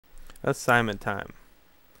Assignment time.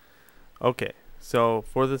 Okay, so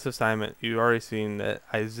for this assignment, you've already seen that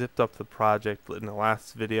I zipped up the project in the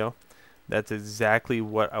last video. That's exactly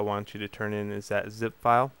what I want you to turn in, is that zip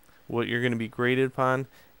file. What you're going to be graded upon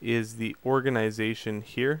is the organization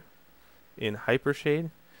here in Hypershade.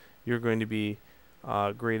 You're going to be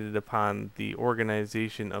graded upon the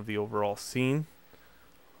organization of the overall scene.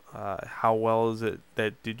 How well is it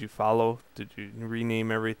that did you follow? Did you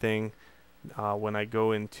rename everything? When I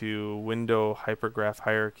go into window hypergraph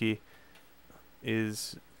hierarchy,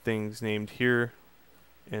 is things named here,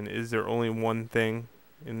 and is there only one thing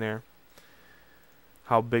in there?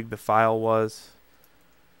 How big the file was.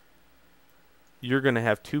 You're going to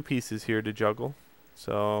have two pieces here to juggle,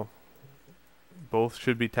 so both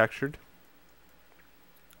should be textured.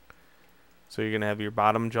 So you're going to have your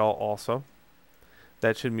bottom jaw also.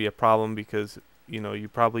 That shouldn't be a problem because you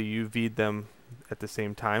probably UV'd them at the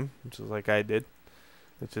same time, which is like I did.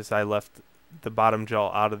 It's just I left the bottom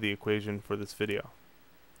jaw out of the equation for this video.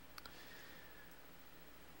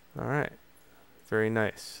 Alright, very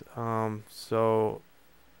nice. So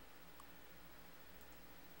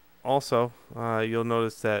also you'll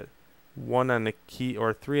notice that 1 on the key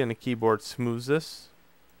or 3 on the keyboard smooths this,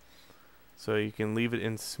 so you can leave it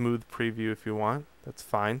in smooth preview if you want. That's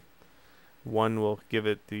fine. 1 will give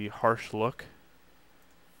it the harsh look.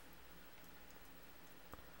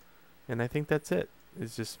 And I think that's it.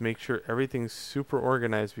 Is just make sure everything's super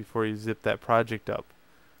organized before you zip that project up.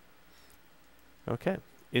 Okay,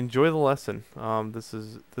 enjoy the lesson. This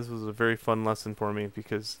was a very fun lesson for me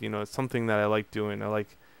because it's something that I like doing. I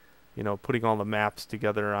like putting all the maps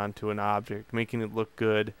together onto an object, making it look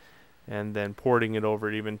good, and then porting it over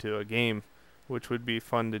even to a game, which would be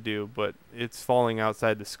fun to do. But it's falling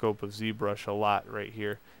outside the scope of ZBrush a lot right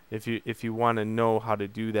here. If you want to know how to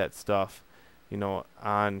do that stuff,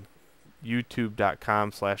 on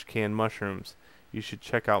youtube.com/canmushrooms, you should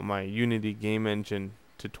check out my Unity game engine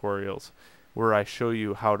tutorials where I show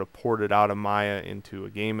you how to port it out of Maya into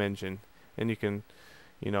a game engine, and you can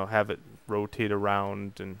have it rotate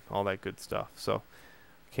around and all that good stuff. So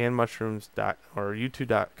canmushrooms or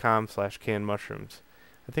youtube.com/canmushrooms.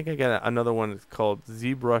 I think I got another one that's called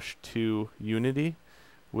Zbrush4 Unity,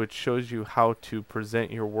 which shows you how to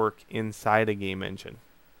present your work inside a game engine.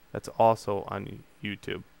 That's also on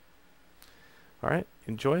YouTube. Alright,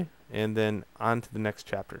 enjoy, and then on to the next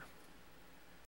chapter.